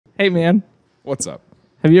Hey, man. What's up?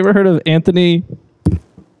 Have you ever heard of Anthony?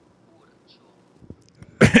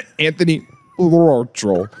 Anthony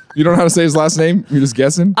Curcio. You don't know how to say his last name? You're just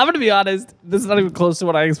guessing? I'm going to be honest. This is not even close to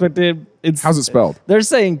what I expected. How's it spelled? They're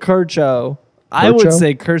saying Curcio. I would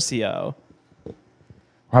say Curcio.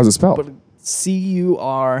 How's it spelled? But Curcio.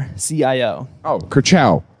 Oh,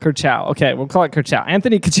 Curcio. Curcio. Okay, we'll call it Curcio.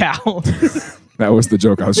 Anthony Curcio. That was the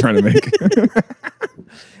joke I was trying to make.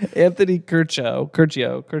 Anthony Curcio.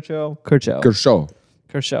 Curcio.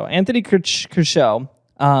 Anthony Curcio.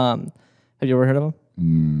 Have you ever heard of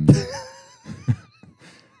him?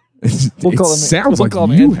 It sounds like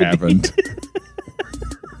you haven't.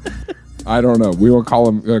 I don't know. We won't call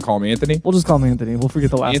him. Call him Anthony. We'll just call him Anthony. We'll forget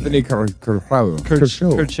the last name. Anthony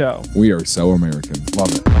Curcio. We are so American.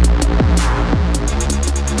 Love it.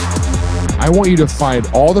 I want you to find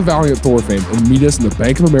all the Valiant Thor fame and meet us in the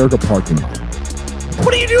Bank of America parking lot.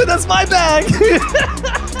 What are you doing? That's my bag.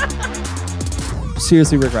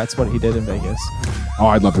 Seriously regrets what he did in Vegas. Oh,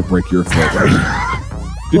 I'd love to break your throat right now.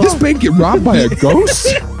 Did this bank get robbed by a ghost?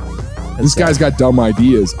 This guy's got dumb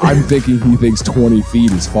ideas. I'm thinking he thinks 20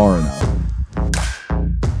 feet is far enough.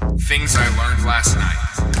 Things I learned last night.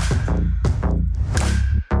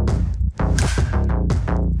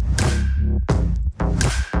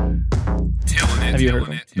 TILLN it. Have you heard of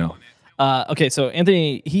him? No. Okay, so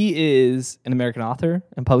Anthony, he is an American author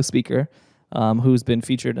and public speaker who's been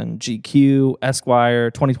featured on GQ,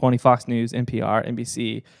 Esquire, 2020, Fox News, NPR,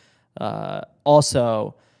 NBC.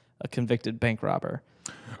 Also a convicted bank robber.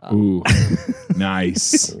 Ooh,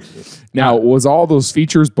 nice. Now, was all those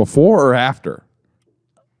features before or after?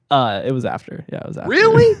 It was after. Yeah, it was after.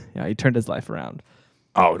 Really? Yeah, he turned his life around.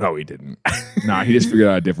 Oh, no, he didn't. Nah, he just figured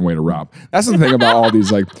out a different way to rob. That's the thing about all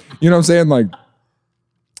these, like, you know what I'm saying? Like,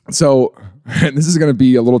 so, and this is going to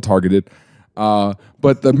be a little targeted, but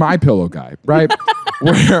the My Pillow guy, right?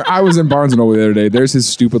 Where I was in Barnes & Noble the other day, there's his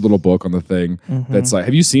stupid little book on the thing that's like,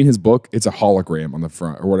 have you seen his book? It's a hologram on the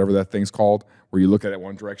front or whatever that thing's called, where you look at it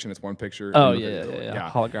one direction, it's one picture. Oh, yeah.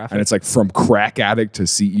 Holographic. And it's like from crack addict to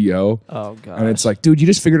CEO. Oh, God. And it's like, dude, you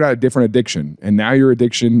just figured out a different addiction. And now your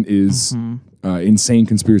addiction is insane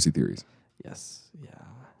conspiracy theories. Yes.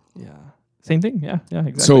 Yeah. Same thing. Yeah,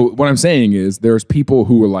 exactly. So what I'm saying is there's people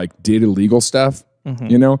who were like did illegal stuff,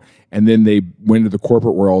 you know, and then they went into the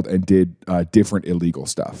corporate world and did different illegal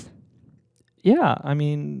stuff. Yeah, I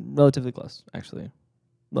mean, relatively close, actually.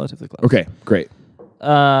 Relatively close. Okay, great.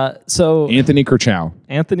 So Anthony Curcio.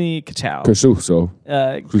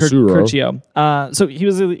 Curcio. So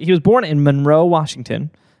he was born in Monroe, Washington,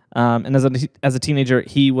 and as a teenager,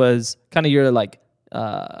 he was kind of your like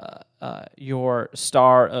your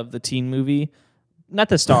star of the teen movie, not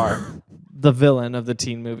the star, the villain of the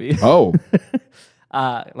teen movie. Oh.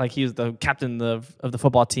 Like he was the captain of the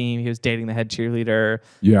football team. He was dating the head cheerleader.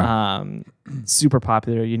 Yeah. Super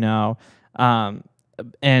popular, you know.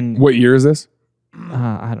 And what year is this?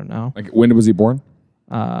 I don't know. Like when was he born?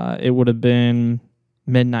 It would have been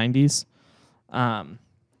mid-90s.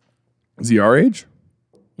 Is he our age?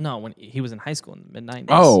 No, when he was in high school in the mid-90s.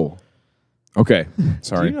 Oh. Okay.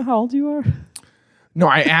 Sorry. Do you know how old you are? No,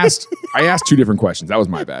 I asked two different questions. That was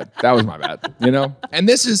my bad. You know? And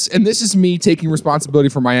this is me taking responsibility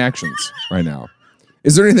for my actions right now.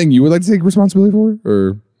 Is there anything you would like to take responsibility for?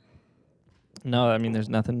 Or no, I mean there's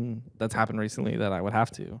nothing that's happened recently that I would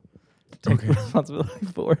have to take responsibility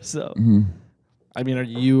for. So I mean, are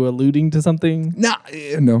you alluding to something? No,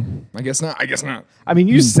 I guess not. I mean,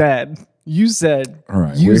 you said all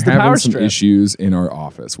right, use we're the power having some strip. issues in our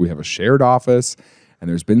office. We have a shared office, and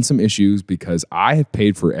there's been some issues because I have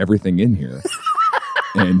paid for everything in here,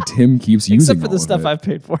 and Tim keeps using except for all the of stuff it. I've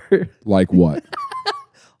paid for. Like what?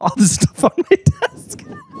 All the stuff on my desk.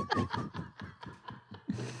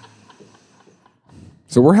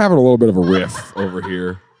 So we're having a little bit of a riff over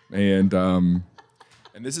here, and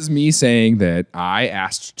this is me saying that I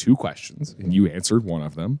asked two questions and you answered one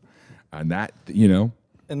of them, and that, you know.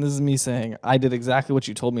 And this is me saying I did exactly what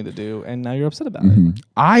you told me to do, and now you're upset about it.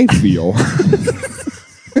 I feel.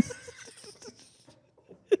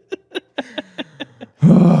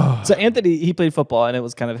 So Anthony, he played football, and it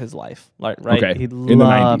was kind of his life, right? Okay. He In the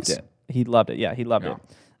loved 90s. it. He loved it. Yeah, he loved it.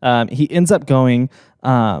 He ends up going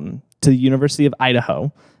to the University of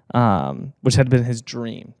Idaho, which had been his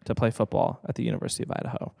dream to play football at the University of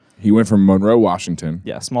Idaho. He went from Monroe, Washington.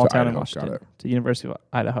 Yeah, small town in Idaho. Washington Got it. to University of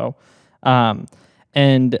Idaho.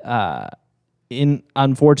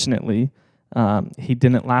 Unfortunately, he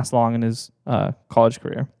didn't last long in his college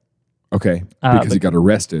career. Okay, because he got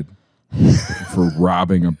arrested for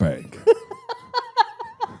robbing a bank.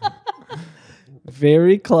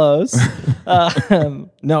 very close.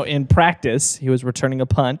 No, in practice, he was returning a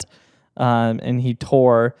punt, and he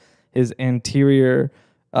tore his anterior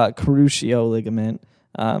crucio ligament.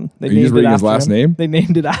 They Are you just reading his last name? They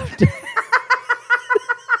named it after.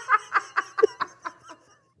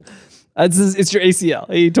 It's your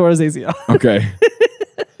ACL. He tore his ACL. Okay.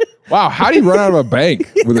 Wow, how do you run out of a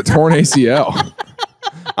bank with a torn ACL?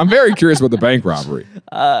 I'm very curious about the bank robbery.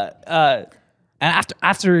 And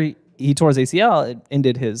after he tore his ACL, it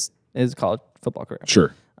ended his college football career.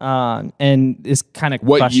 Sure. And it's kind of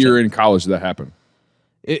What year in college did that happen?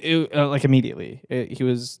 Like immediately. He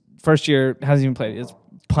was first year, hasn't even played. It's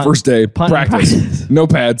punt, First day, punt and practice. No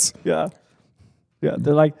pads. Yeah.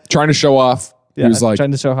 They're like Trying to show off. He was like,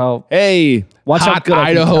 trying to show how hey, watch how hot good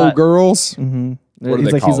I can Idaho cut. girls. Mm-hmm. What do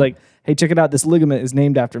they call he's them? like, hey, check it out. This ligament is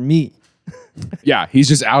named after me. Yeah, he's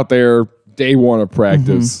just out there day one of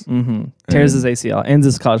practice. Tears his ACL, ends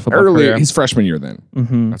his college football Early, career. his freshman year then.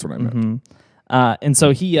 That's what I meant. And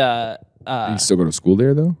so he Did he still go to school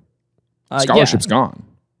there though? Scholarship's gone.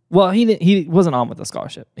 Well, he wasn't on with the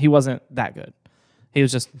scholarship. He wasn't that good. He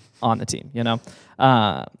was just on the team, you know?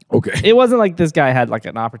 Okay. It wasn't like this guy had like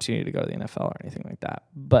an opportunity to go to the NFL or anything like that.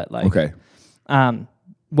 But like, Okay.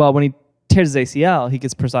 Well, when he tears his ACL, he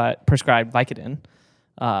gets prescribed Vicodin,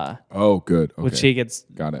 Oh, good. Okay. which he gets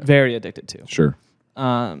Got it. very addicted to. Sure.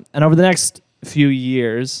 And over the next few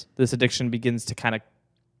years, this addiction begins to kind of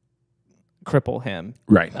cripple him.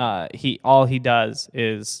 Right. All he does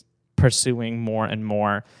is pursuing more and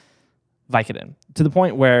more Vicodin, to the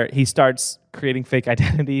point where he starts creating fake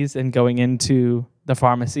identities and going into the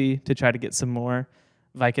pharmacy to try to get some more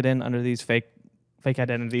Vicodin under these fake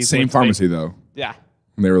identities. Same with pharmacy though. Yeah.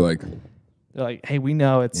 And they were like, They're like, hey, we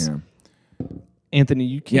know it's yeah. Anthony,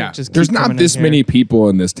 you can't Yeah. just There's keep coming not this in here. many people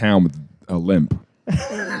in this town with a limp.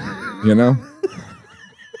 You know?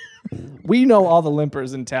 We know all the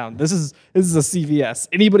limpers in town. This is a CVS.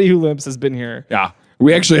 Anybody who limps has been here. Yeah.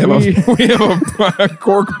 We actually have a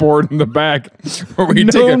cork board in the back where we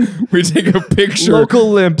take a picture. Local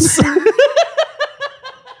limps.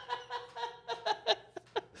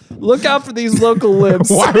 Look out for these local limps.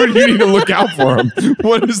 Why would you need to look out for them?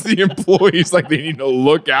 What is the employees like? They need to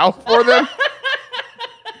look out for them?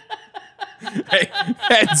 Hey,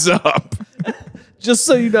 heads up. Just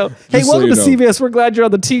so you know. Hey, Just so welcome you to know. CVS. We're glad you're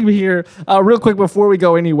on the team here. Real quick before we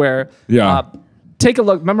go anywhere. Yeah. Take a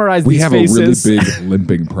look. Memorize We these have faces. a really big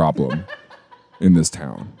limping problem in this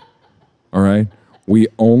town. All right? We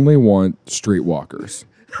only want streetwalkers.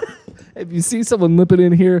 If you see someone limping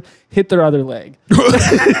in here, hit their other leg.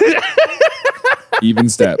 Even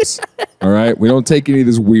steps. All right? We don't take any of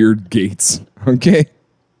these weird gates. Okay?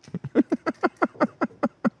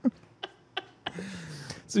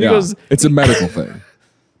 So he goes, it's a medical thing.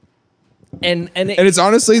 and And it's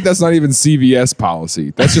honestly, that's not even CVS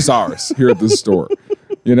policy. That's just ours here at the store.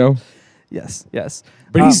 You know? yes.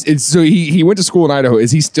 But he went to school in Idaho.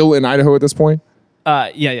 Is he still in Idaho at this point?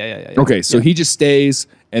 Yeah. Okay, so he just stays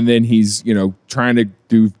and then he's, trying to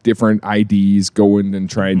do different IDs, going and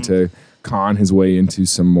trying to con his way into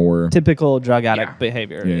some more Typical drug addict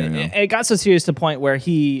behavior. Yeah. And it got so serious to the point where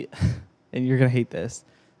he, and you're going to hate this,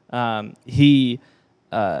 he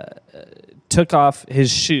took off his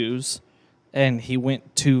shoes and he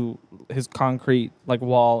went to his concrete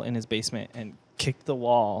wall in his basement and kicked the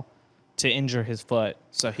wall to injure his foot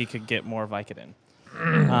so he could get more Vicodin.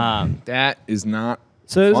 that is not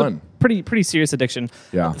So it was fun. a pretty serious addiction.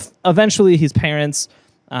 Yeah. Eventually, his parents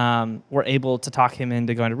were able to talk him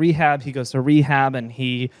into going to rehab. He goes to rehab and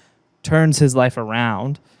he turns his life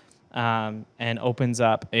around and opens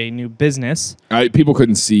up a new business. People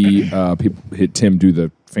couldn't see hit Tim do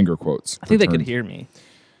the finger quotes. I think they could hear me.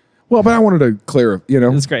 Well, but I wanted to clear,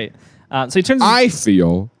 It's great. So he turns. I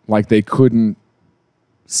feel like they couldn't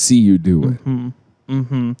see you do it.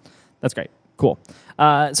 That's great. Cool.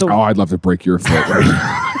 So I'd love to break your foot right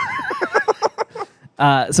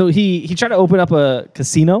now. so he tried to open up a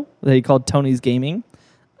casino that he called Tony's Gaming.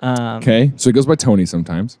 Okay, so he goes by Tony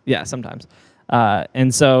sometimes. Yeah, sometimes.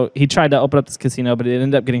 And so he tried to open up this casino, but it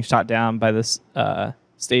ended up getting shot down by this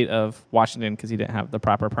state of Washington because he didn't have the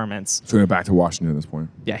proper permits. So he went back to Washington at this point.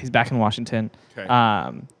 Yeah, he's back in Washington. Okay.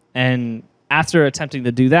 And after attempting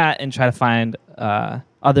to do that and try to find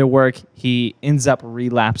other work, he ends up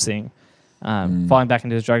relapsing, falling back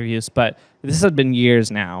into his drug use. But this had been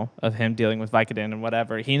years now of him dealing with Vicodin and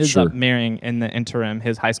whatever. He ended up marrying in the interim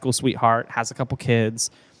his high school sweetheart, has a couple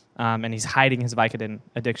kids, and he's hiding his Vicodin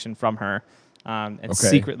addiction from her and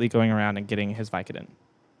secretly going around and getting his Vicodin.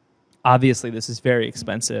 Obviously, this is very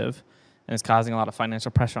expensive and is causing a lot of financial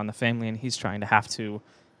pressure on the family, and he's trying to have to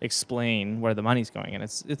explain where the money's going, and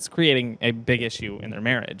it's creating a big issue in their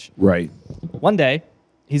marriage. Right. One day,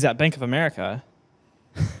 he's at Bank of America.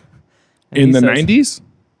 In the 90s?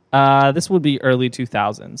 This would be early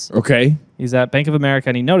 2000s. Okay. He's at Bank of America,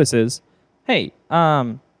 and he notices, hey,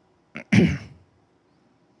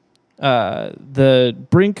 the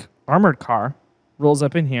Brink armored car rolls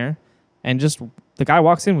up in here, and just the guy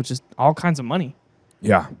walks in with just all kinds of money.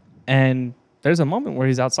 Yeah. And there's a moment where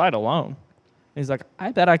he's outside alone. And he's like,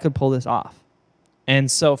 I bet I could pull this off. And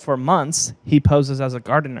so for months, he poses as a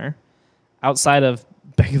gardener outside of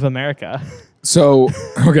Bank of America. So,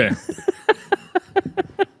 okay.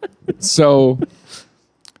 So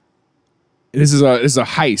this is a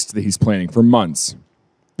heist that he's planning for months.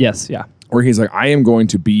 Yes, yeah. Where he's like, I am going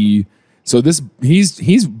to be. So this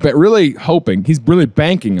he's really hoping, he's really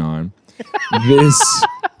banking on this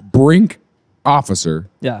Brink officer.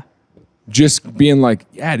 Yeah. Just being like,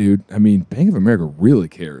 yeah, dude. I mean, Bank of America really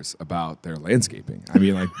cares about their landscaping. I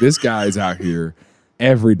mean, like this guy's out here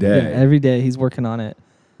every day. Yeah, every day he's working on it.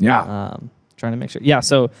 Yeah. Trying to make sure. Yeah.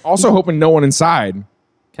 So also hoping no one inside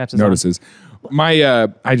catches notices. My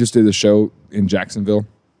I just did a show in Jacksonville.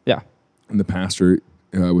 Yeah. And the pastor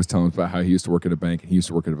was telling us about how he used to work at a bank. He used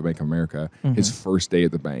to work at a Bank of America. Mm-hmm. His first day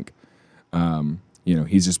at the bank,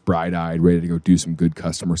 he's just bright-eyed, ready to go do some good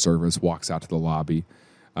customer service. Walks out to the lobby,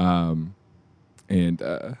 and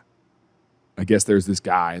I guess there's this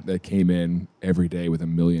guy that came in every day with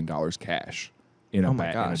 $1 million cash in a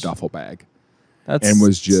bag, in a duffel bag. And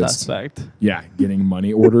was just suspect. Yeah, getting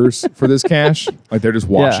money orders for this cash. Like they're just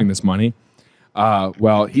washing this money.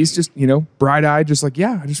 Well, he's just, bright-eyed, just like,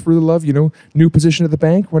 yeah, I just really love, new position at the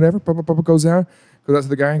bank, whatever. Goes out to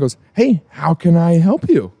the guy and goes, hey, how can I help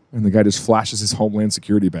you? And the guy just flashes his Homeland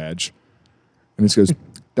Security badge. And he goes,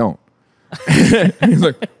 don't. And he's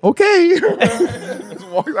like, okay.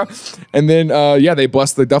 And then, they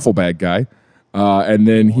bust the duffel bag guy. And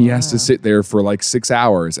then he has to sit there for like 6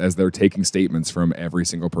 hours as they're taking statements from every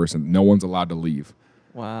single person. No one's allowed to leave.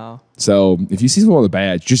 Wow. So if you see someone with a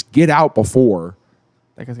badge, just get out before.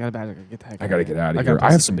 That guy's got a badge. I gotta get out of here.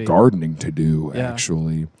 I have some gardening to do,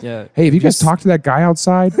 actually. Yeah. Hey, have you guys talked to that guy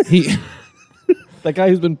outside? That guy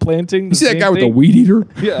who's been planting. You see that guy with the weed eater?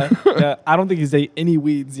 Yeah. I don't think he's ate any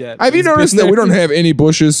weeds yet. Have you noticed that we don't have any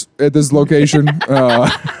bushes at this location?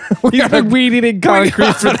 He's been weed eating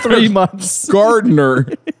concrete for 3 months. Gardener.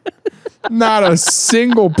 Not a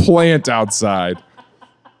single plant outside.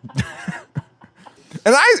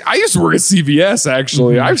 And I used to work at CVS,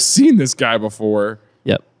 actually. Mm-hmm. I've seen this guy before.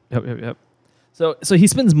 Yep. So he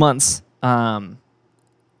spends months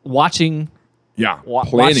watching. Yeah,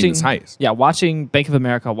 planning this heist. Yeah, watching Bank of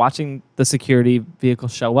America, watching the security vehicle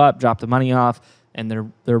show up, drop the money off, and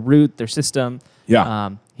their route, their system. Yeah.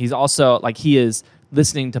 He's also, he is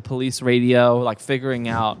listening to police radio, figuring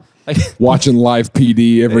out. Watching live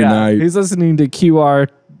PD every night. He's listening to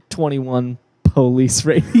QR21 police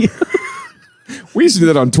radio. We used to do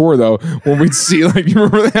that on tour, though, when we'd see, you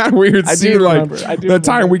remember that? We would see, the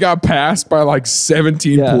time we got passed by,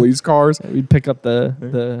 17 police cars. We'd pick up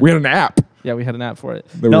the... We had an app. Yeah, we had an app for it.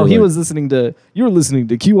 No, he was listening to... You were listening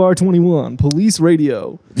to QR21, police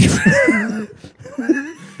radio.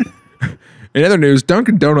 In other news,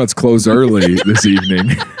 Dunkin' Donuts closed early this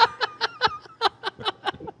evening.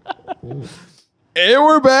 And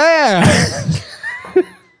we're back.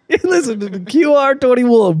 You listen to the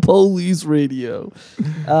QR21 police radio.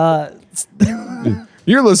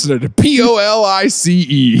 You're listening to POLICE.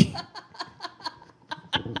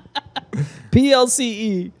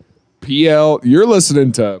 PLCE. You're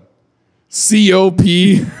listening to COP.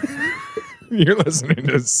 You're listening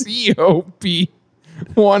to COP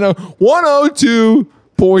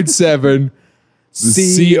 102.7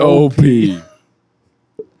 COP.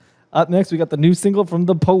 Up next, we got the new single from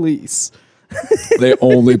The Police. They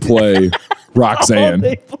only play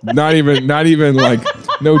Roxanne. Not even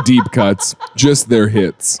no deep cuts, just their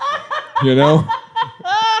hits.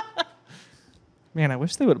 Man, I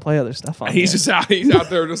wish they would play other stuff on He's out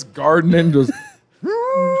there just gardening, just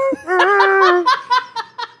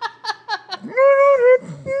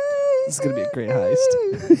This is gonna be a great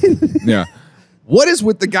heist. Yeah. What is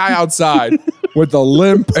with the guy outside with the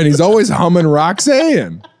limp and he's always humming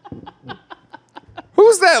Roxanne?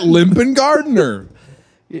 Who's that limping gardener?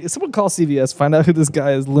 Someone call CVS, find out who this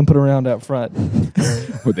guy is limping around out front.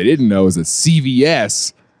 What they didn't know is that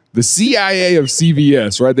CVS, the CIA of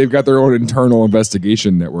CVS, right? They've got their own internal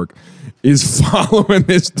investigation network, is following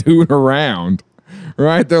this dude around.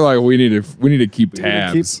 Right? They're like, we need to keep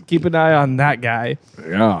tabs. Keep an eye on that guy.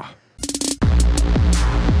 Yeah.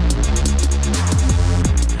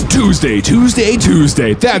 To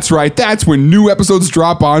Tuesday. That's right. That's when new episodes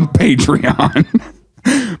drop on Patreon.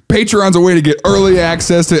 Patreon's a way to get early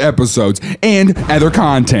access to episodes and other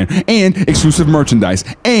content and exclusive merchandise.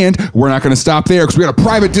 And we're not going to stop there because we got a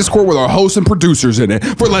private Discord with our hosts and producers in it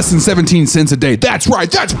for less than 17 cents a day. That's right.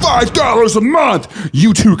 That's $5 a month.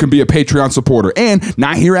 You too can be a Patreon supporter and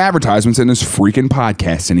not hear advertisements in this freaking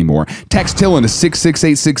podcast anymore. Text TILLN to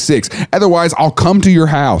 66866. Otherwise, I'll come to your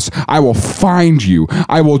house. I will find you.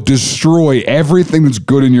 I will destroy everything that's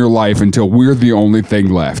good in your life until we're the only thing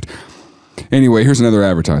left. Anyway, here's another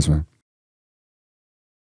advertisement.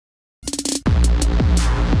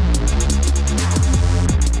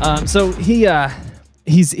 So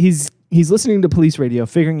he's listening to police radio,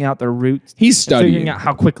 figuring out their routes. He's studying, figuring out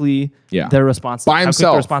how quickly their response by himself. How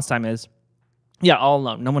quick their response time is. Yeah, all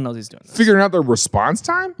alone. No one knows he's doing this. Figuring out their response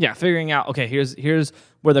time? Yeah, figuring out. Okay, here's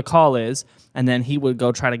where the call is, and then he would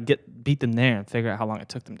go try to beat them there and figure out how long it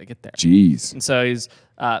took them to get there. Jeez. And so he's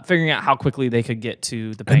figuring out how quickly they could get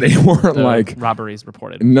to the bank. And they weren't like robberies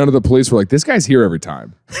reported. None of the police were like, this guy's here every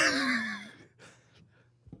time.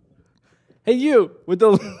 Hey, you with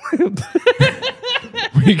the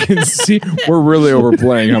We can see we're really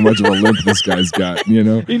overplaying how much of a limp this guy's got, you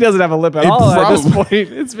know? He doesn't have a lip at all at this point.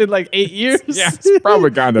 It's been like 8 years. Yeah, it's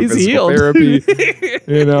probably gone to He's physical healed. therapy,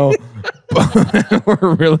 you know?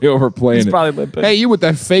 We're really overplaying He's it. probably limping. Hey, you with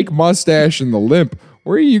that fake mustache and the limp,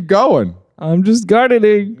 where are you going? I'm just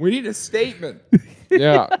gardening. We need a statement.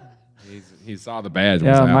 Yeah. He saw the badge.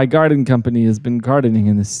 Yeah, my garden company has been gardening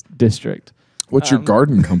in this district. What's your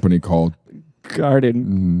garden company called?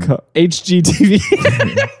 HGTV.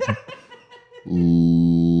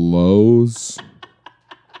 Lowe's.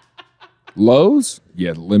 Lowe's?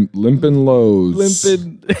 Yeah, Limpin' Lowe's.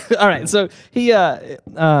 Limpin'. All right, so he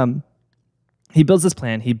builds this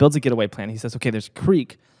plan. He builds a getaway plan. He says, okay, there's a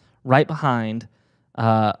creek right behind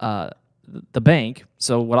the bank.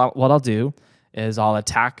 So what I'll do is I'll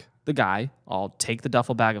attack the guy. I'll take the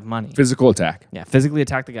duffel bag of money. Physical attack. Yeah, physically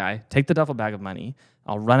attack the guy. Take the duffel bag of money.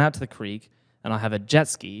 I'll run out to the creek, and I'll have a jet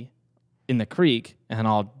ski in the creek, and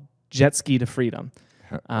I'll jet ski to freedom.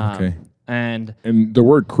 Okay. And the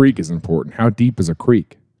word creek is important. How deep is a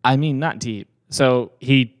creek? I mean, not deep. So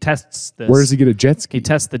he tests this. Where does he get a jet ski? He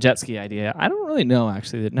tests the jet ski idea. I don't really know,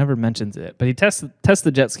 actually. It never mentions it. But he tests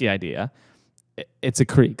the jet ski idea. It's a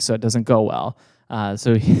creek, so it doesn't go well.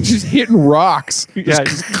 So he's just hitting rocks. Yeah,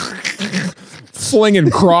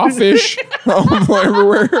 flinging crawfish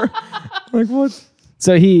everywhere. Like, what?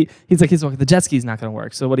 So he's like, the jet ski's not going to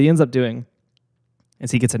work. So what he ends up doing is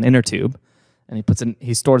he gets an inner tube, and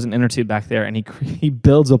he stores an inner tube back there, and he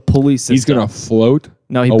builds a pulley system. He's going to float?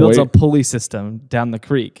 No, he builds a pulley system down the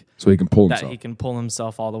creek. So he can pull himself. That he can pull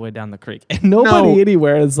himself all the way down the creek. And nobody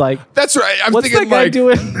anywhere is like, that's right. I'm what's thinking that guy like,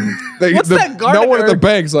 doing? What's that gardener? No one at the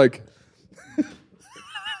bank's like,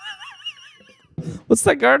 what's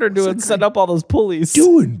that gardener doing setting up all those pulleys?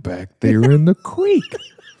 Doing back there in the creek?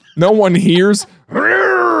 No one hears.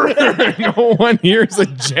 No one hears a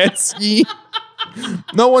jet ski.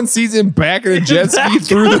 No one sees him back in a jet ski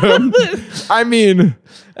through them. I mean,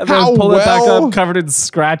 and then pull it back up, covered in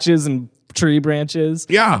scratches and tree branches.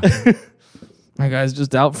 Yeah. My guy's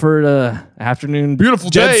just out for an afternoon. Beautiful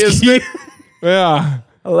jet day, ski. isn't it? Yeah.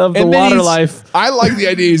 I love the water life. I like the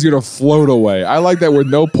idea he's going to float away. I like that with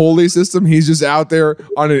no pulley system. He's just out there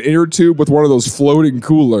on an inner tube with one of those floating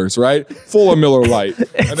coolers, right? Full of Miller Lite.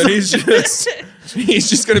 And then he's just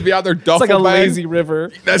going to be out there duffel It's like a bag. lazy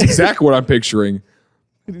river. That's exactly what I'm picturing.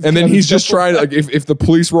 And then he's just trying to, like, if the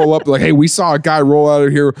police roll up, they're like, hey, we saw a guy roll out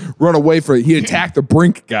of here, run away for it. He attacked the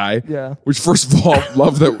Brink guy. Yeah. Which, first of all,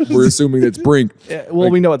 love that we're assuming it's Brink. Yeah, well,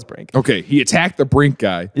 we know it's Brink. Okay, he attacked the Brink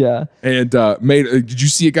guy. Yeah. And did you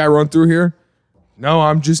see a guy run through here? No,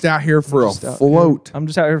 I'm just out here for a float. I'm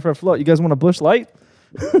just out here for a float. You guys want a Bush Light?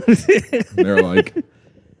 They're like,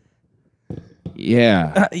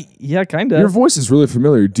 yeah. Yeah, kind of. Your voice is really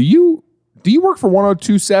familiar. Do you work for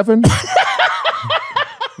 1027?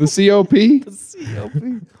 The COP?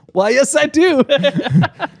 Why, yes, I do.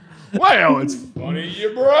 Well, it's funny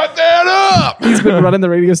you brought that up. He's been running the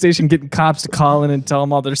radio station, getting cops to call in and tell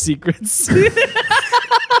them all their secrets.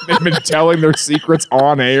 They've been telling their secrets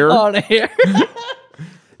on air. On air.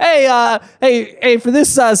 Hey, for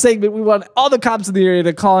this segment, we want all the cops in the area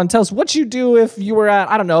to call and tell us what you do if you were at,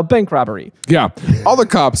 I don't know, a bank robbery. Yeah. All the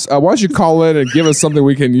cops, why don't you call in and give us something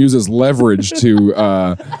we can use as leverage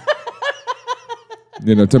to...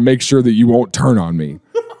 to make sure that you won't turn on me.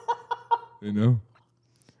 And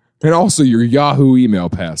also your Yahoo email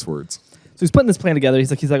passwords. So he's putting this plan together. He's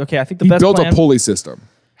like, okay, I think the He best built plan. a pulley system.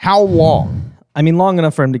 How long? I mean, long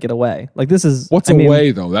enough for him to get away. Like this is What's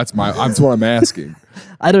away though? That's what I'm asking.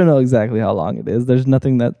 I don't know exactly how long it is. There's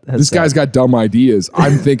nothing that has. This guy's got dumb ideas.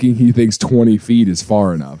 I'm thinking he thinks 20 feet is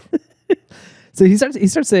far enough. So he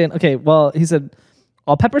starts saying, okay, well, he said,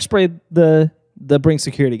 I'll pepper spray the Brink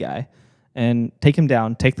security guy and take him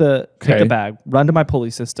down, take the bag, run to my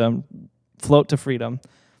pulley system, float to freedom.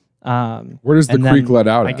 Where does the creek let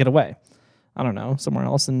out I at? get away. I don't know, somewhere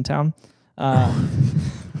else in town.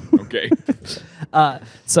 Okay.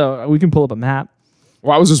 So we can pull up a map.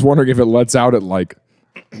 Well, I was just wondering if it lets out at like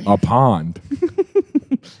a pond.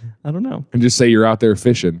 I don't know. And just say you're out there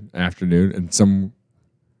fishing afternoon and some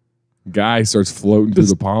guy starts floating through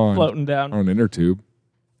the pond. Floating down. On an inner tube.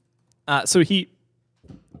 So he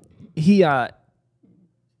yeah,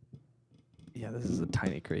 this is a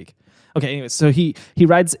tiny creek. Okay, anyway, so he's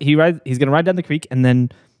gonna ride down the creek and then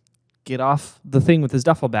get off the thing with his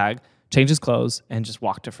duffel bag, change his clothes, and just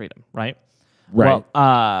walk to freedom, right? Right.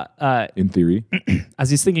 Well, in theory. as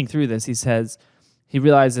he's thinking through this, he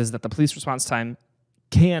realizes that the police response time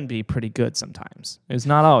can be pretty good sometimes. It's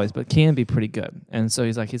not always, but can be pretty good. And so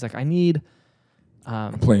he's like, I need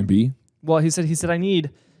Plan B. Well, he said I need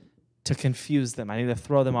to confuse them. I need to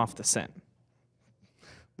throw them off the scent.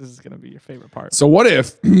 This is gonna be your favorite part. So what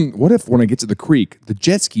if when I get to the creek, the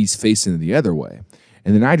jet ski's facing the other way,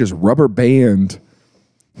 and then I just rubber band.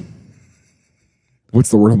 What's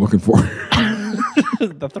the word I'm looking for?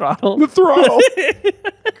 The throttle. The throttle.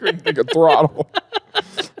 Couldn't think of throttle.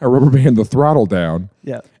 I rubber band the throttle down.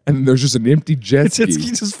 Yeah. And then there's just an empty jet ski. Jet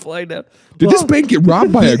ski just flying down. Did this bank get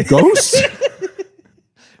robbed by a ghost?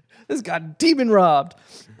 This got demon robbed.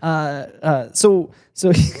 So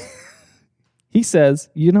he says,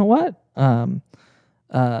 you know what? I'm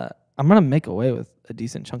gonna make away with a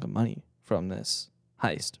decent chunk of money from this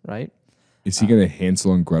heist, right? Is he gonna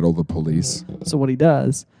Hansel and Gretel the police? So what he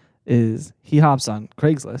does is he hops on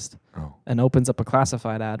Craigslist Oh. and opens up a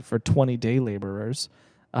classified ad for 20 day laborers,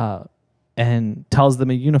 and tells them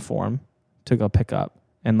a uniform to go pick up,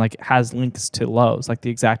 and like has links to Lowe's, like the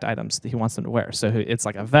exact items that he wants them to wear. So it's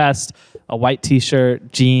like a vest, a white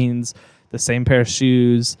T-shirt, jeans, the same pair of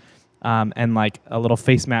shoes, and like a little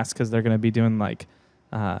face mask because they're going to be doing like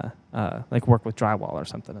work with drywall or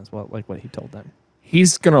something as well, like what he told them.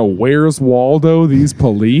 He's gonna Where's Waldo these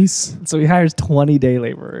police? So he hires 20 day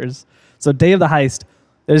laborers. So day of the heist,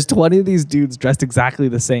 there's 20 of these dudes dressed exactly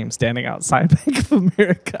the same standing outside Bank of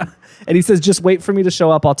America. And he says, just wait for me to show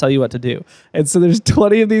up. I'll tell you what to do. And so there's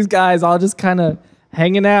 20 of these guys all just kind of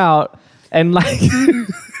hanging out and like...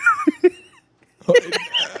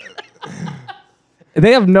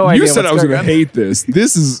 They have no idea. You said I was going to hate this.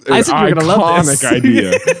 This is an iconic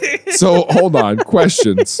idea. So hold on.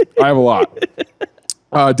 Questions. I have a lot.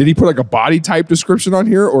 Did he put like a body type description on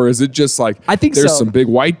here, or is it just like I think there's so. some big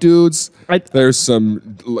white dudes, there's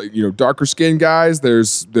some like darker skinned guys,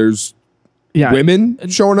 there's women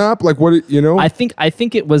showing up, like what I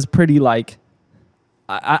think it was pretty like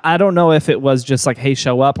I don't know if it was just like hey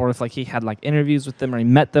show up, or if like he had like interviews with them or he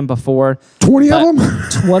met them before. 20 of them.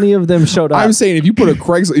 20 of them showed up. I'm saying if you put a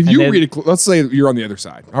Craigslist, if you read let's say you're on the other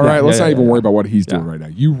side. All right, let's not even worry about what he's doing right now.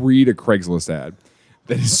 You read a Craigslist ad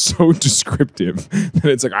that is so descriptive that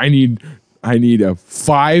it's like I need a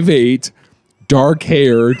 5'8",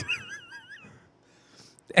 dark-haired,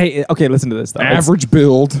 hey, okay, listen to this though. average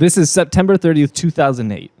build. This is September 30th,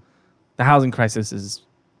 2008. The housing crisis is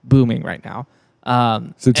booming right now.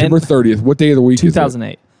 September 30th. What day of the week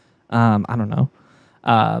 2008. I don't know.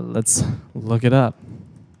 Let's look it up.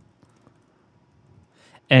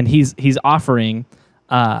 And he's offering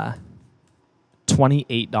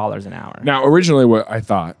 $28 an hour. Now, originally what I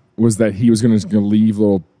thought was that he was going to leave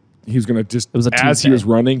he was going to just, it was a as Tuesday. he was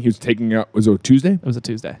running, he was taking out, was it a Tuesday? It was a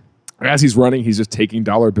Tuesday. As he's running, he's just taking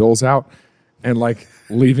dollar bills out and like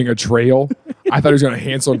leaving a trail. I thought he was going to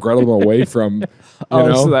Hansel and Gretel them away from,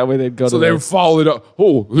 so that way they'd go so to they would follow it up.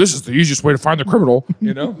 Oh, this is the easiest way to find the criminal,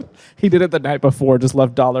 He did it the night before, just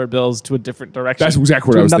left dollar bills to a different direction. That's exactly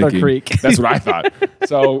what to I was another thinking. creek. That's what I thought.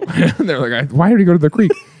 So they're like, why did he go to the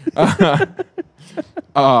creek?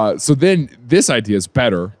 So then this idea is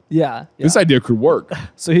better. Yeah. This idea could work.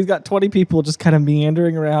 So he's got 20 people just kind of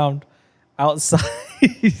meandering around outside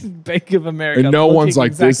Bank of America. And no one's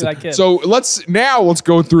like exactly this. like him. So let's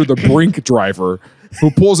go through the Brink driver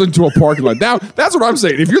who pulls into a parking lot. Now, that's what I'm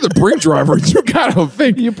saying. If you're the Brink driver, you gotta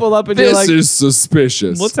think you pull up and this you're like, is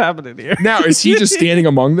suspicious. what's happening here? Now, is he just standing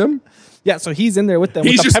among them? Yeah, so he's in there with them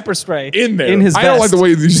He's with just the pepper spray in there. in his vest. I don't like the way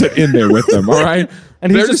you said in there with them, all right?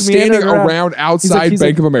 And they're he's just just standing meandering around outside He's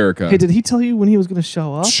Bank like, of America. Hey, did he tell you when he was going to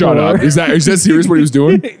show up? Shut or? up. Is that serious what he was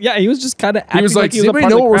doing? Yeah, he was just kind of acting He was like, he does was a anybody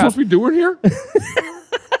part know of what the we're crowd. supposed to be doing here?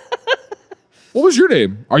 What was your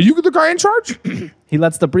name? Are you the guy in charge? He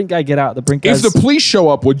lets the Brink guy get out. The Brink guy. If the police show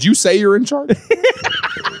up, would you say you're in charge?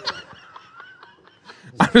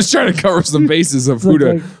 I'm just trying to cover some bases of who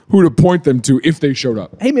to point them to if they showed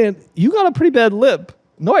up. Hey man, you got a pretty bad lip.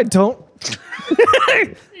 No, I don't.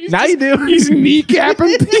 Now you do. He's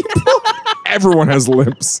kneecapping people. Everyone has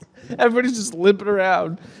limps. Everybody's just limping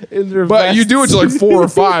around in their But vests. you do it to like 4 or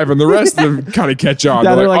 5, and the rest of them kind of catch on.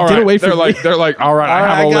 Yeah, they're like, all get right. away from they're me. like, they're like, all right,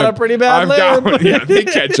 I got limp. a pretty bad Got lip. one. Yeah, they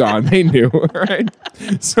catch on. They knew. All right.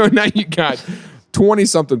 So now you got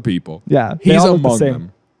 20-something people. Yeah, they He's all look the among same.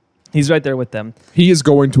 them. He's right there with them. He is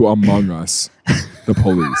going to Among Us, the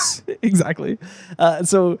police. Exactly.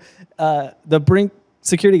 So the Brink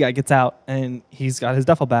security guy gets out, and he's got his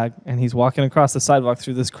duffel bag, and he's walking across the sidewalk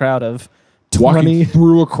through this crowd of 20 Walking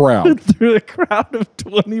through a crowd. through a crowd of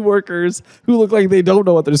 20 workers who look like they don't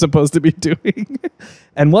know what they're supposed to be doing.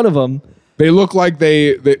 And one of them, They look like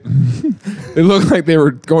they look like they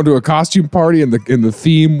were going to a costume party, and the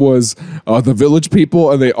theme was the Village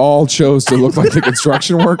People, and they all chose to look like the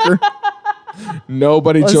construction worker.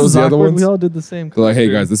 Nobody this chose is the other awkward. ones. We all did the same. They're like, hey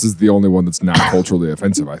costume. guys, this is the only one that's not culturally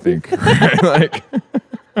offensive, I think. Like,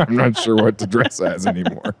 I'm not sure what to dress as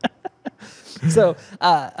anymore. So,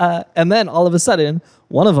 and then all of a sudden,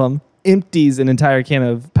 one of them empties an entire can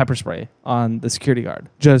of pepper spray on the security guard.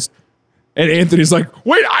 Just, And Anthony's like,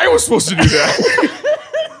 wait, I was supposed to do that.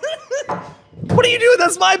 what are you doing?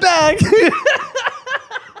 That's my bag.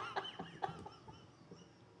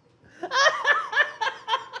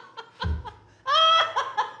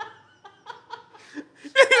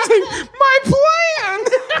 He's like, my plan.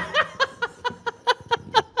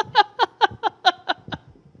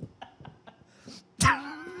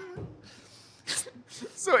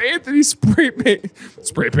 So Anthony spray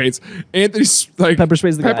paints. Anthony's like Pepper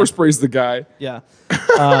sprays the guy. Pepper sprays the guy. Yeah.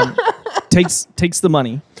 Takes the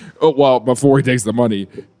money. Oh well, before he takes the money,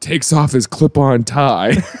 takes off his clip-on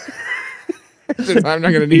tie. Says, I'm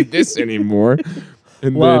not gonna need this anymore.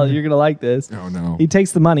 And Well, then, you're gonna like this. oh no. He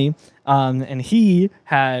takes the money, and he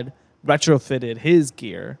had retrofitted his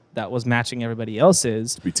gear that was matching everybody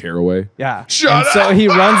else's. Be tearaway. Yeah. Shut and So up! he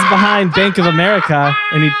runs behind Bank of America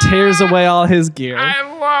and he tears away all his gear I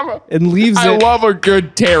love it. and leaves I it love a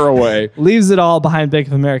good tearaway. leaves it all behind Bank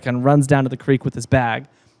of America and runs down to the creek with his bag,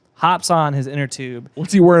 hops on his inner tube,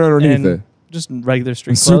 What's he wearing underneath and it? just regular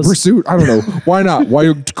street clothes. Super suit? I don't know. Why not?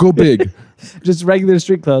 Why go big? Just regular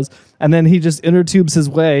street clothes. And then he just inner tubes his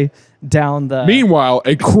way down the Meanwhile,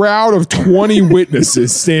 a crowd of 20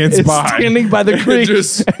 witnesses stands it's by. standing by the creek.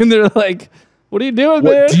 Just- and they're like, what are you doing,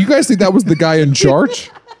 man? What, do you guys think that was the guy in charge?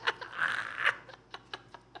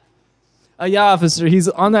 Yeah, officer. He's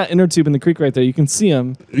on that inner tube in the creek right there. You can see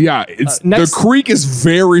him. Yeah, it's the next- creek is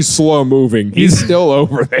very slow moving. He's still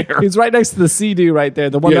over there. He's right next to the sea-doo right there.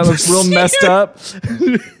 The one Yeah, that looks the real messed sea-doo. up.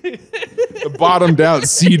 The bottomed out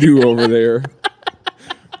sea-doo over there.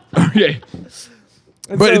 Okay.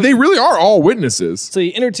 But so- they really are all witnesses. So he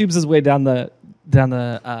inner tubes his way down the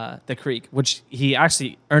creek, which he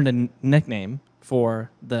actually earned a nickname for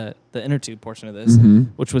the inner tube portion of this,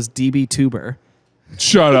 which was DB Tuber.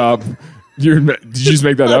 Shut up. Did you just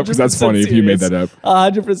make that up? Because that's 100% funny if you made that up.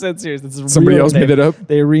 100% serious. It's a Somebody real else made name. that up?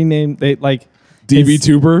 They renamed. They like DB his-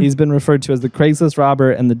 Tuber? He's been referred to as the Craigslist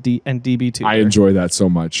robber and DB Tuber. I enjoy that so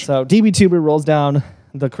much. So DB Tuber rolls down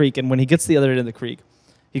the creek, and when he gets to the other end of the creek,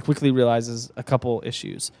 he quickly realizes a couple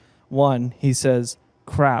issues. One, he says,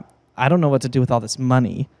 "Crap, I don't know what to do with all this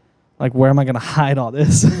money. Like, where am I going to hide all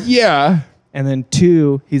this?" Yeah. And then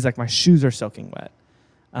two, he's like, "My shoes are soaking wet,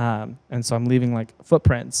 and so I'm leaving like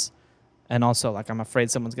footprints, and also like I'm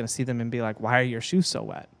afraid someone's going to see them and be like, why are your shoes so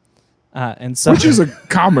wet?" And so Which is a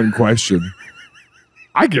common question.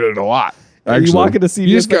 I get it a lot. Actually. you walk into see You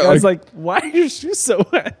me, just got, I was like, "Why are your shoes so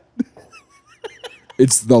wet?"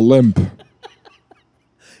 it's the limp.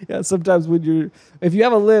 Yeah, sometimes if you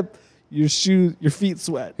have a limp, your feet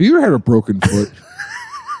sweat. Have you ever had a broken foot?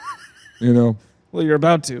 You know? Well, you're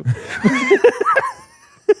about to.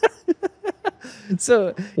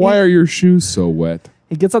 So Why are your shoes so wet?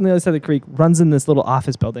 he gets on the other side of the creek, runs in this little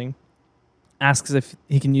office building, asks if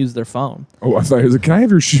he can use their phone. Oh, I thought he was like, can I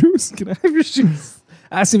have your shoes? Can I have your shoes?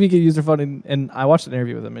 Asked if he could use their phone, and I watched an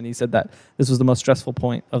interview with him, and he said that this was the most stressful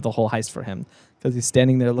point of the whole heist for him because he's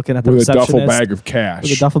standing there looking at the With a receptionist duffel bag of cash.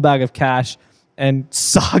 with a duffel bag of cash and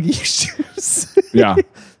soggy shoes. Yeah.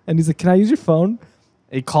 And he's like, "Can I use your phone?"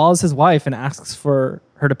 He calls his wife and asks for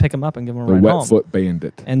her to pick him up and give him a The ride wet home. foot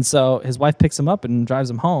bandit. And so his wife picks him up and drives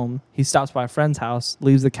him home. He stops by a friend's house,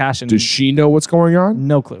 leaves the cash, and Does she know what's going on?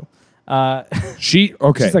 no clue. Okay. She's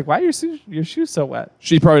like, "Why are your shoes so wet?"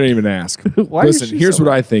 She probably didn't even ask. Why are your Listen, shoes here's so what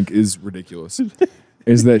wet? I think is ridiculous.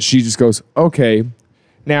 is that she just goes, okay,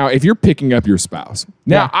 now if you're picking up your spouse,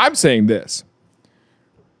 now Yeah. I'm saying this.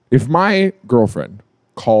 If my girlfriend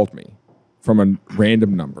called me from a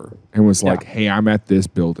random number and was like, hey, I'm at this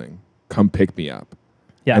building, come pick me up.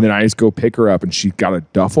 Yeah. And then I just go pick her up and she's got a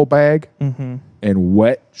duffel bag and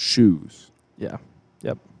wet shoes. Yeah.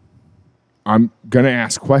 Yep. I'm going to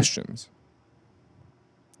ask questions.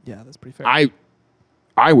 Yeah, that's pretty fair.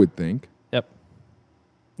 I would think. Yep.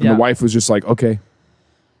 And the wife was just like, okay.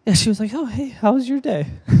 Yeah, she was like, oh, hey, how was your day?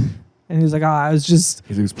 And he was like, oh, I was just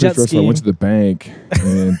He's like, it's pretty jet stressful. I skiing. went to the bank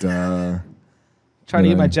and Trying to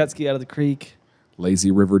get my jet ski out of the creek.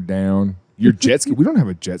 lazy river down. Your jet ski? We don't have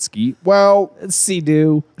a jet ski. Well, It's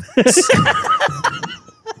Sea-Doo.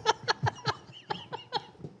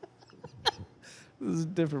 This is a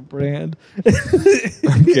different brand.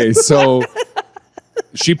 okay, so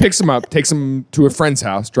she picks him up, takes him to a friend's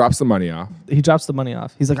house, drops the money off. He drops the money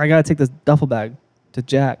off. He's like, I got to take this duffel bag to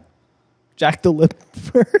Jack. Jack the Lipper.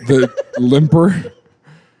 The limper.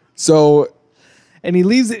 So And he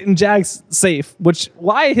leaves it in Jack's safe, which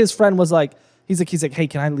why his friend was like, he's like, hey,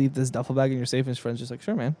 can I leave this duffel bag in your safe? And his friend's just like,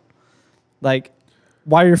 sure, man. Like,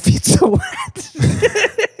 why are your feet so wet?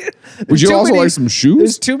 would you too also many- like some There's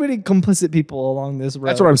shoes? too many complicit people along this road.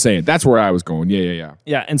 That's what I'm saying. That's where I was going. Yeah.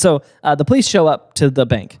 Yeah, and so the police show up to the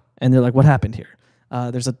bank, and they're like, "What happened here?"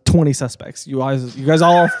 There's 20 suspects. You guys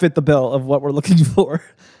all fit the bill of what we're looking for.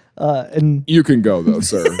 And You can go though,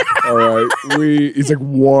 sir. All right. He's like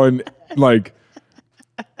one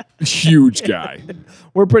huge guy.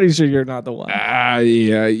 we're pretty sure you're not the one. Yeah,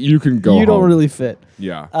 you can go. You don't home. really fit.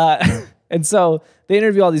 Yeah. And so they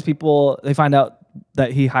interview all these people. They find out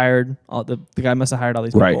that he hired the guy must have hired all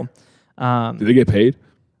these Right. people. Did they get paid?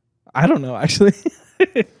 I don't know, actually.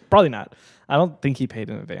 Probably not. I don't think he paid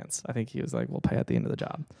in advance. I think he was like, we'll pay at the end of the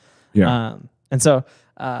job. Yeah. And so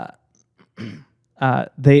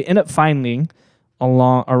they end up finding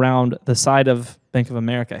around the side of Bank of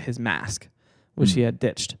America his mask, which he had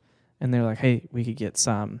ditched. And they're like, hey, we could get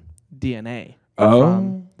some DNA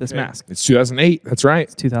from this mask. It's 2008. That's right.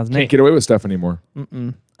 It's 2008. Can't get away with stuff anymore.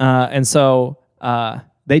 And so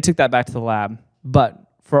they took that back to the lab. But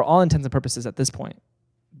for all intents and purposes at this point,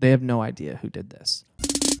 they have no idea who did this.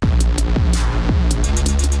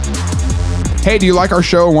 Hey, do you like our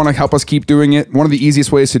show and want to help us keep doing it? One of the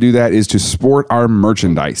easiest ways to do that is to sport our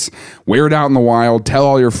merchandise. Wear it out in the wild, tell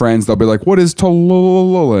all your friends. They'll be like, what is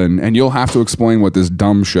TILLN? And you'll have to explain what this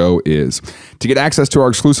dumb show is. To get access to our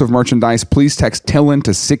exclusive merchandise, please text TILLN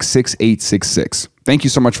to 66866. Thank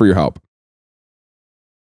you so much for your help.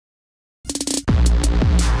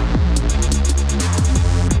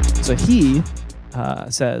 So he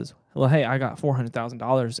says, well, hey, I got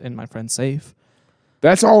 $400,000 in my friend's safe.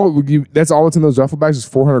 That's all. That's all that's in those duffel bags is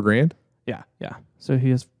 $400,000. Yeah. So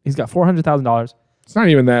he's got $400,000. It's not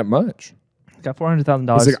even that much. He's got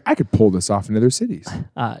 $400,000. He's like, I could pull this off in other cities.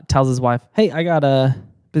 Tells his wife, hey, I got a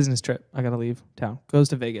business trip. I got to leave town. Goes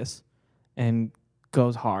to Vegas and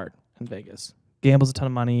goes hard in Vegas. Gambles a ton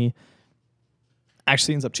of money.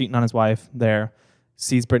 Actually ends up cheating on his wife there.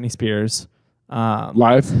 Sees Britney Spears.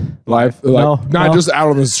 Live. No, not just out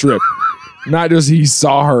on the strip. Not just he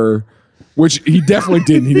saw her, which he definitely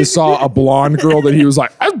didn't. He just saw a blonde girl that he was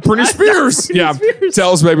like, I'm Britney Spears. Yeah.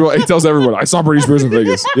 Tells everyone, I saw Britney Spears in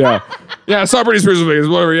Vegas. Yeah. I saw Britney Spears in Vegas.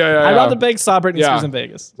 Whatever. Yeah. I robbed the bank, saw Britney Yeah. Spears in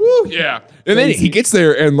Vegas. Woo, yeah. And then he gets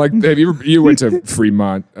there and like, have you went to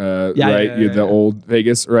Fremont, right? The old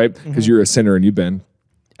Vegas, right? Because you're a sinner and you've been.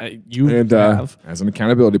 You And have. as an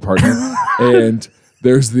accountability partner. And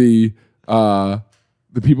there's the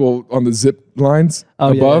people on the zip lines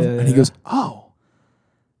above. And he goes, oh,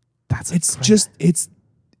 it's just, it's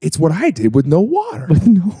what I did with no water. With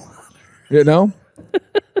no water. You know?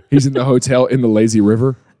 He's in the hotel in the lazy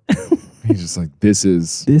river. He's just like, this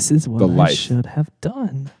is what the I life. should have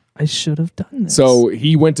done. I should have done this. So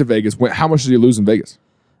he went to Vegas. How much did he lose in Vegas?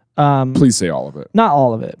 Please say all of it. Not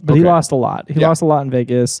all of it, but he Okay. lost a lot. He lost a lot in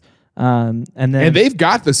Vegas. And then And they've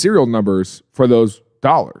got the serial numbers for those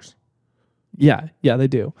dollars. Yeah, they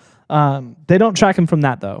do. They don't track him from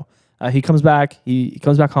that though. He comes back. He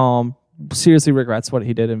comes back home. Seriously regrets what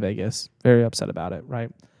he did in Vegas. Very upset about it. Right.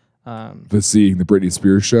 Seeing the Britney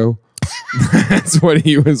Spears show. That's what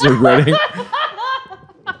he was regretting.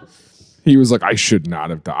 He was like, I should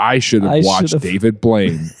not have done. I should have watched should've- David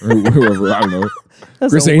Blaine or whoever. I don't know.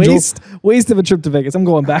 That's Chris a Angel. waste of a trip to Vegas. I'm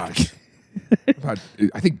going back.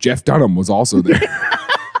 I think Jeff Dunham was also there.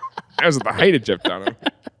 That was at the height of Jeff Dunham.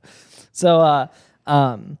 So,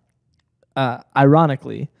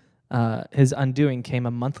 ironically, his undoing came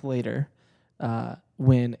a month later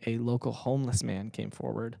when a local homeless man came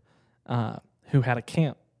forward who had a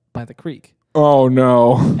camp by the creek. Oh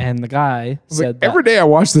no! And the guy said that Every day I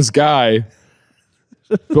watch this guy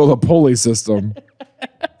build a pulley system.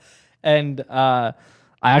 And I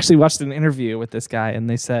actually watched an interview with this guy, and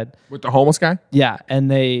they said, With the homeless guy? yeah,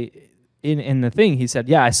 and they in the thing he said,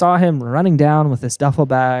 yeah, I saw him running down with this duffel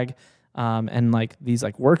bag, and like these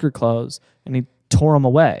like worker clothes, and he tore them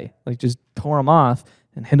away, like just tore them off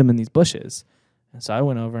and hid them in these bushes. And so I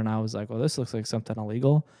went over and I was like, well, this looks like something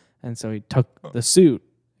illegal. And so he took the suit,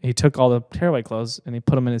 he took all the tearaway clothes, and he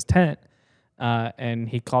put them in his tent. And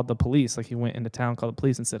he called the police. Like he went into town, called the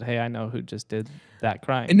police, and said, "Hey, I know who just did that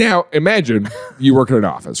crime." And now imagine you work in an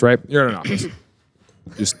office, right? You're in an office.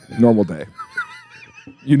 Just normal day.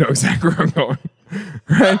 You know exactly where I'm going.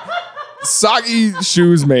 Right? Soggy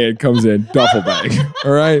shoes man comes in, duffel bag.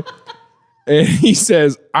 All right. And he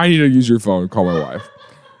says, I need to use your phone. Call my wife.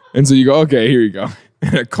 And so you go, okay, here you go.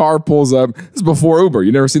 And a car pulls up. This is before Uber.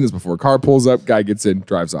 You've never seen this before. Car pulls up, guy gets in,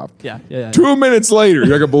 drives off. Yeah. 2 minutes later, you're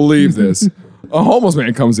not going to believe this. A homeless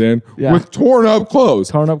man comes in with torn up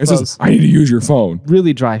clothes. And says, I need to use your phone.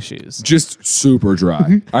 Really dry shoes. Just super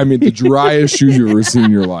dry. I mean, the driest shoes you've ever seen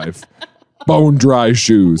in your life. Bone dry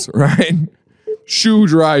shoes, right? Shoe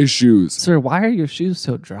dry shoes. Sir, why are your shoes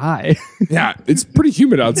so dry? Yeah, it's pretty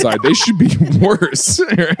humid outside. They should be worse,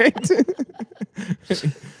 right?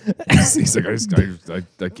 He's like,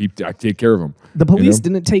 I take care of him. The police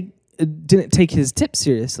didn't take his tip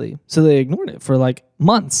seriously, so they ignored it for like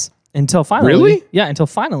months until finally. Really? Yeah, until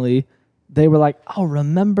finally they were like, "Oh,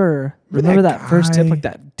 remember that first tip, like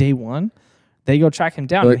that day one?" They go track him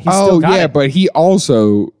down. Like, and he still got it. but he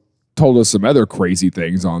also told us some other crazy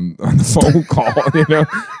things on the phone call. You know,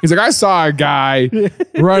 he's like, I saw a guy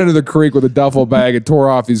run into the creek with a duffel bag and tore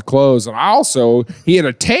off his clothes, and he had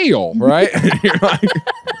a tail, right? And you're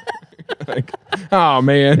like, oh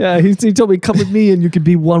man. Yeah, he told me, come with me and you could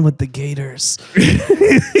be one with the gators.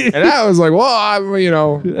 And I was like, well,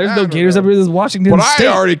 there's no gators up here in this Washington but state.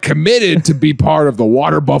 I already committed to be part of the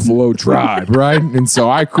water buffalo tribe, right? And so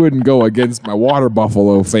I couldn't go against my water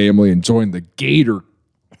buffalo family and join the gator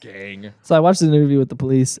gang. So I watched an interview with the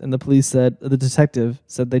police, and the detective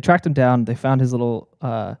said they tracked him down. They found his little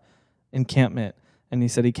encampment, and he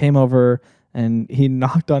said he came over and he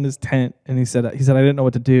knocked on his tent, and he said I didn't know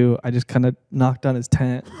what to do. I just kind of knocked on his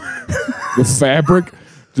tent. The fabric,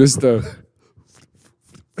 just the.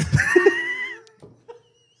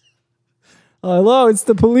 Hello, it's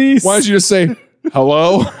the police. Why don't you just say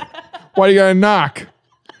hello? Why do you gotta knock?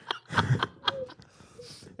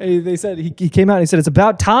 Hey, they said he came out and he said it's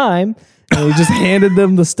about time, and he just handed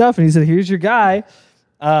them the stuff, and he said, "Here's your guy."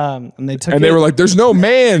 And they took and they were like, "There's no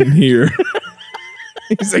man here."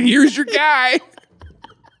 He's like, "Here's your guy."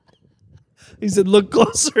 He said, "Look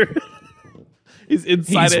closer." He's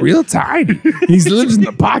inside. He's real tiny. He lives in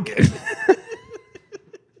the pocket.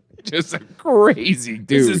 Just a crazy dude.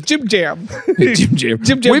 This is Jim Jam. Jim Jam.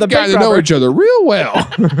 Jim Jam, We've the got bank to know robber. each other real well.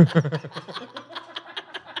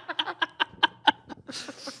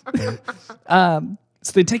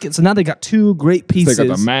 So they take it. So now they got two great pieces They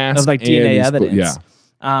got the mask of like and DNA his evidence. yeah.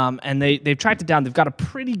 And they've tracked it down. They've got a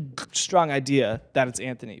pretty strong idea that it's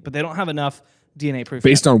Anthony, but they don't have enough DNA proof.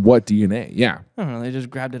 Based on what DNA? Yeah. I don't know. They just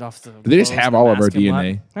grabbed it off the. Do they just have all of our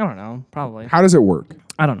DNA? I don't know. Probably. How does it work?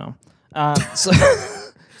 I don't know.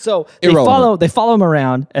 So Irrelevant. they follow him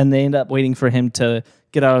around, and they end up waiting for him to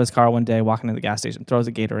get out of his car one day, walking to the gas station, throws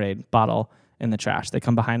a Gatorade bottle in the trash. They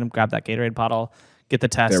come behind him, grab that Gatorade bottle, get the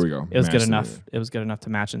test. There we go. It was good Matched enough. It was good enough to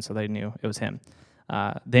match, and so they knew it was him.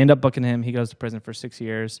 They end up booking him. He goes to prison for 6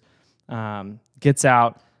 years, gets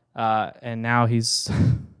out, and now he's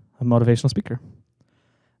a motivational speaker.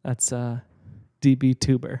 That's DB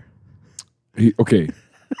Tuber. Okay.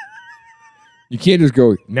 You can't just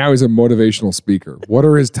go, now he's a motivational speaker. What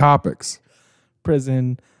are his topics?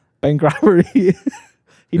 Prison, bank robbery. He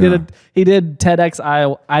did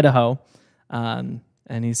TEDx Idaho, and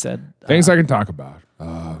he said Things I can talk about.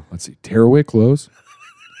 Let's see. Tearaway clothes.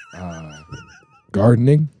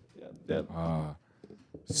 Gardening. Yep.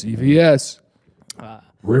 CVS.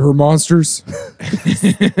 River monsters.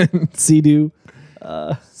 Sea-Doo.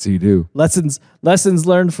 Sea-Doo. Lessons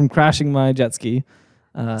learned from crashing my jet ski.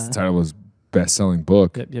 That's the title of his best-selling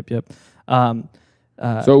book. Yep.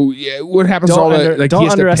 So yeah, what happens to all that? Like he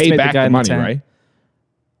has to pay back the money, right?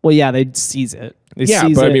 Well, yeah, they seize it. They Yeah,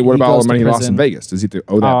 seize but I it. mean, what He about all goes the money to he lost in prison. Vegas? Does he have to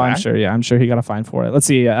owe that back? I'm sure. Yeah, I'm sure he got a fine for it. Let's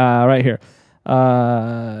see. Right here,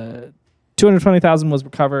 $220,000 was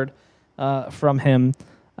recovered from him.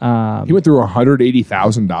 He went through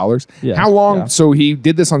 $180,000. Yeah, How long? yeah. So he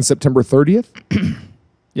did this on September 30th.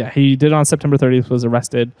 Yeah, he did it on September 30th. Was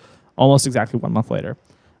arrested almost exactly 1 month later.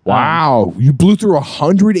 Wow. You blew through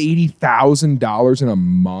 $180,000 in a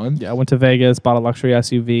month? Yeah, I went to Vegas, bought a luxury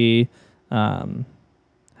SUV, had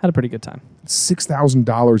a pretty good time.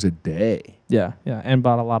 $6,000 a day. Yeah, and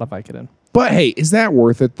bought a lot of Vicodin. But hey, is that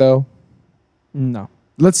worth it though? No.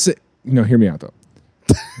 Let's say, hear me out though.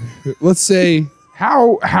 Let's say,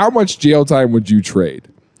 how much jail time would you trade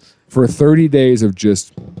for 30 days of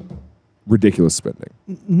just ridiculous spending?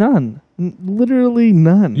 None. Literally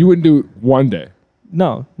none. You wouldn't do it one day.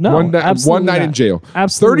 No, One absolutely night not. in jail.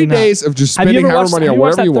 Absolutely 30 not. days of just Have you spending ever however watched- money have on you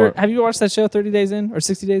watched whatever you that want. Have you watched that show 30 Days In or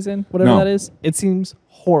 60 Days In? Whatever No. that is. It seems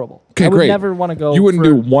horrible. Okay, I would great. never want to go. You wouldn't for-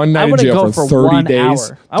 do one I night in wouldn't jail go for 1 30 days.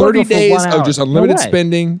 hour. I would 30 go for days 1 of hour. just No unlimited way.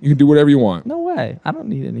 spending. You can do whatever you want. No way. I don't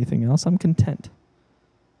need anything else. I'm content.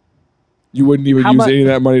 You wouldn't even How use mu- any of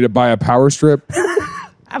that money to buy a power strip.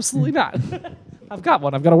 Absolutely not. I've got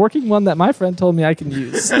one. I've got a working one that my friend told me I can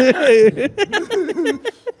use.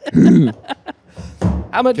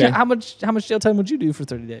 How much? Okay. How much jail time would you do for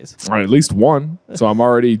 30 days? All right, at least one. So I'm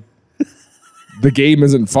already. The game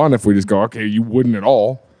isn't fun if we just go, okay, you wouldn't at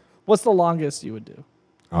all. What's the longest you would do?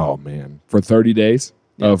 Oh, man. For 30 days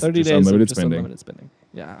of 30 just days unlimited of just spending. unlimited spending.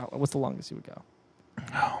 Yeah. What's the longest you would go?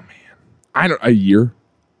 A year.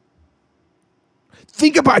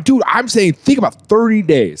 Think about 30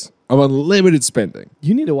 days of unlimited spending.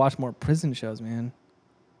 You need to watch more prison shows, man.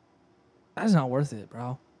 That's not worth it,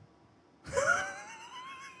 bro.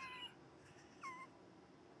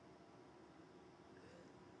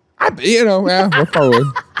 I probably would.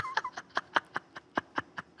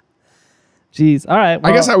 Jeez. All right.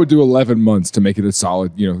 I guess I would do 11 months to make it a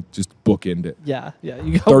solid, just bookend it. Yeah.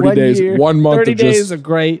 You go 30 1 days, year, 1 month 30 of days just- of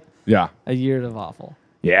great. Yeah. A year of awful.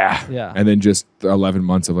 Yeah. Yeah. And then just 11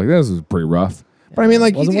 months of this was pretty rough. But I mean,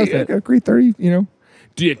 Wasn't worth it. A great 30,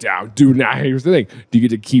 Dude, now here's the thing. Do you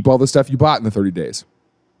get to keep all the stuff you bought in the 30 days?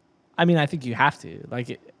 I mean, I think you have to.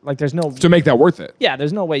 There's no. To make that worth it. Yeah,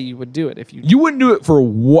 there's no way you would do it if you. You wouldn't do it for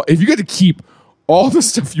what? If you get to keep all the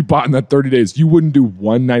stuff you bought in that 30 days, you wouldn't do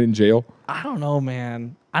one night in jail? I don't know,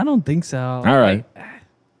 man. I don't think so. All right.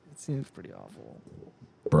 It seems pretty awful.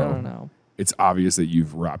 Bro. I don't know. It's obvious that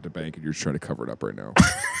you've robbed a bank and you're just trying to cover it up right now.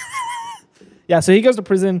 Yeah, so he goes to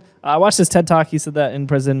prison. I watched his TED Talk. He said that in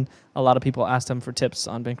prison, a lot of people asked him for tips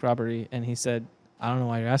on bank robbery, and he said, I don't know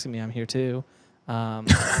why you're asking me. I'm here too. How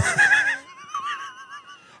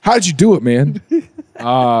did you do it, man?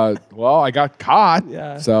 Well, I got caught.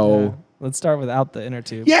 Yeah. So yeah. Let's start without the inner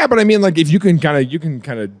tube. yeah, but I mean, if you can kind of,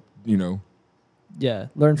 Yeah,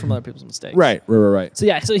 learn from other people's mistakes. right. So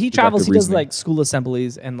yeah, so he travels. He does reasoning. school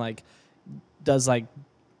assemblies and does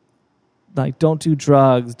don't do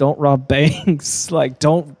drugs, don't rob banks,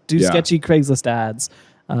 don't do Yeah. sketchy Craigslist ads,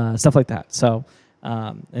 stuff like that. So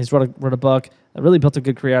he's wrote a book, really built a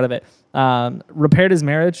good career out of it. Repaired his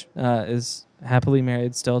marriage, is happily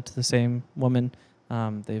married still to the same woman.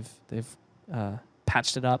 They've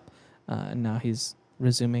patched it up, and now he's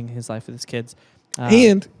resuming his life with his kids.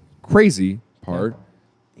 And crazy part,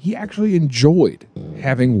 he actually enjoyed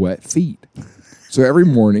having wet feet. So every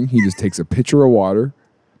morning he just takes a pitcher of water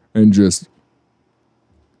and just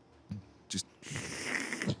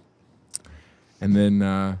and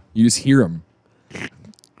then you just hear him.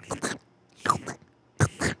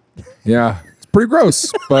 Yeah, it's pretty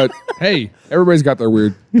gross, but hey, everybody's got their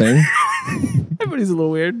weird thing. Everybody's a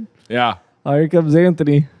little weird. Yeah, Oh, here comes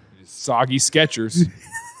Anthony. soggy Skechers.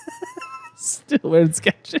 Still wearing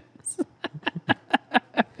sketches.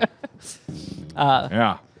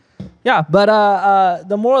 Yeah. Yeah, but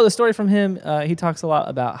the moral of the story from him, he talks a lot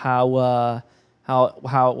about how it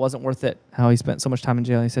wasn't worth it, how he spent so much time in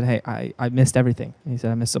jail. He said, hey, I missed everything. He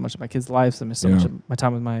said, I missed so much of my kids' lives. I missed so much of my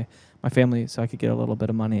time with my family so I could get a little bit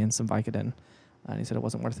of money and some Vicodin. And he said it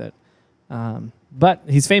wasn't worth it. But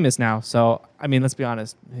he's famous now. So, I mean, let's be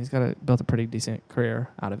honest. He's built a pretty decent career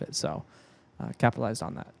out of it. So, capitalized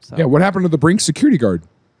on that. So, Yeah, what happened to the Brink security guard?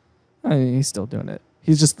 I mean, he's still doing it.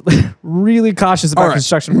 He's just really cautious about All right.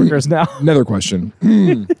 construction workers now. Another question.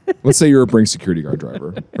 Let's say you're a Brink security guard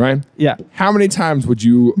driver, right? Yeah. How many times would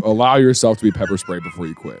you allow yourself to be pepper sprayed before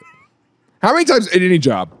you quit? How many times in any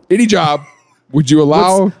job would you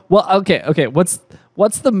allow? Okay. What's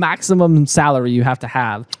the maximum salary you have to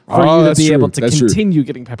have for Oh, you to that's be true. able to That's true. continue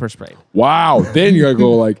getting pepper sprayed? Wow. Then you gotta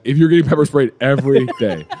go if you're getting pepper sprayed every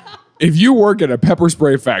day. If you work at a pepper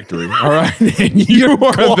spray factory, all right, and you are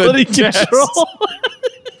Quality the best. control.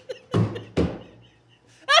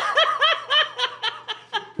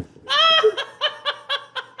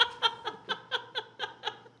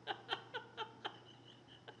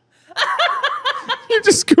 You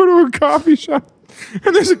just go to a coffee shop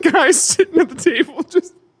and there's a guy sitting at the table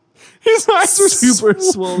just His eyes are Super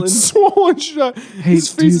swollen. swollen shut. Hey, His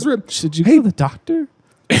face is dude, ripped. should you go to the doctor?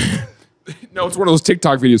 No, it's one of those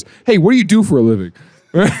TikTok videos. Hey, what do you do for a living?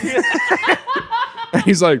 And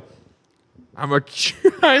he's like, I'm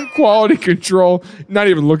quality control. Not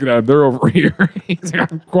even looking at him. They're over here. He's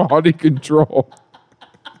like, I'm quality control.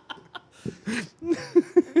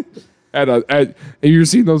 Have you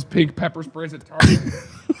seen those pink pepper sprays at Target?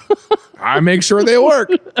 I make sure they work.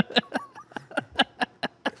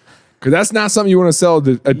 Because that's not something you want to sell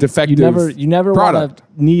a defective You never want product.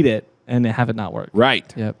 to need it and have it not work.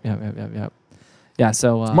 Right. Yep. Yeah,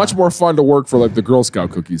 so... Much more fun to work for like the Girl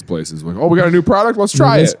Scout cookies places. Like, oh, we got a new product. Let's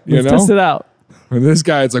try let's, it. You let's know? test it out. And this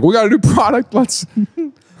guy, it's like, we got a new product. Let's...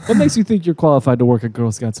 What makes you think you're qualified to work at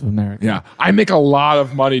Girl Scouts of America? Yeah, I make a lot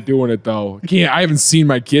of money doing it though. I haven't seen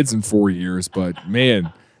my kids in 4 years, but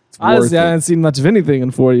man, it's Honestly, worth I it. haven't seen much of anything in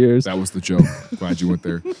 4 years. That was the joke. Glad you went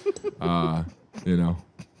there. You know.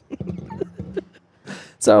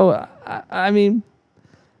 So, I mean,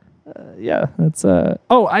 yeah, that's...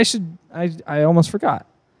 Oh, I almost forgot.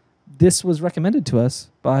 This was recommended to us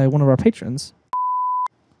by one of our patrons.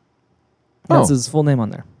 That's his full name on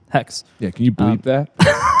there. Hex. Yeah, can you bleep that?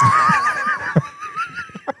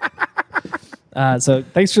 So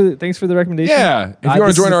thanks for the recommendation. Yeah, if you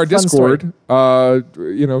want to join our Discord, join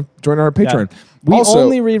our Patreon. Yeah. We Also,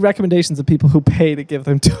 only read recommendations of people who pay to give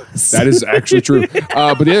them to us. that is actually true.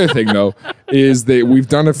 But the other thing though is that we've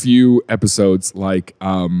done a few episodes like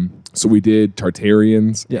so we did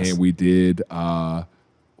Tartarians and we did what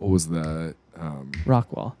was the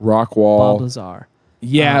Rockwall. Rockwall. Balbazar.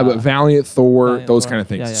 Yeah, but Valiant Thor, Valiant those Thor. kind of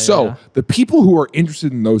things. Yeah. So the people who are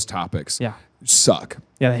interested in those topics suck.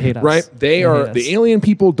 Yeah, they hate us. Right? They are hate us. the alien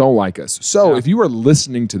people don't like us. So if you are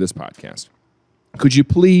listening to this podcast, could you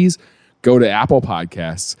please go to Apple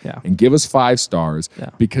Podcasts and give us 5 stars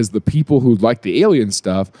because the people who like the alien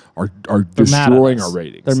stuff are destroying our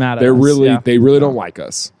ratings. They're mad at They're us. really they really don't like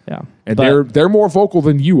us. Yeah. And But they're more vocal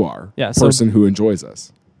than you are. Yeah, so- person who enjoys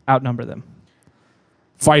us. outnumber them.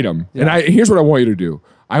 Fight them. And here's what I want you to do.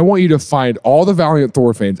 I want you to find all the Valiant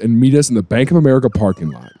Thor fans and meet us in the Bank of America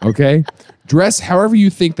parking lot, okay? Dress however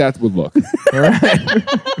you think that would look, all right?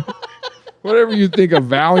 Whatever you think a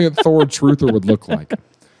Valiant Thor truther would look like.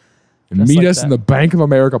 And Dress meet like us that. in the Bank of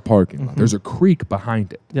America parking lot. There's a creek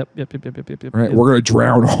behind it. Yep. All right, we're going to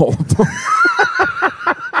drown all of them.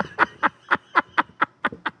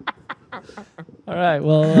 All right,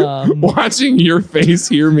 well... Watching your face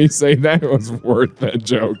hear me say that was worth that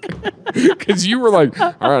joke. Because you were like,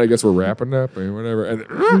 all right, I guess we're wrapping up or whatever. And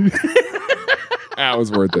that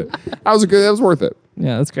was worth it. That was worth it.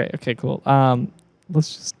 Yeah, that's great. Okay, cool.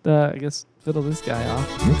 Let's just, I guess, fiddle this guy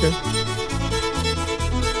off. Okay.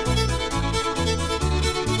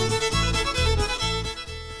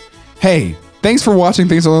 Hey, thanks for watching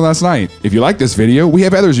Things I Learned Last Night. If you like this video, we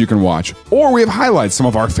have others you can watch, or we have highlights some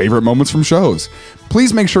of our favorite moments from shows.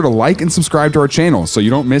 Please make sure to like and subscribe to our channel so you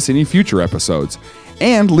don't miss any future episodes.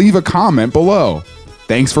 And leave a comment below.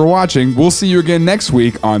 Thanks for watching. We'll see you again next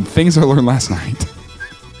week on Things I Learned Last Night.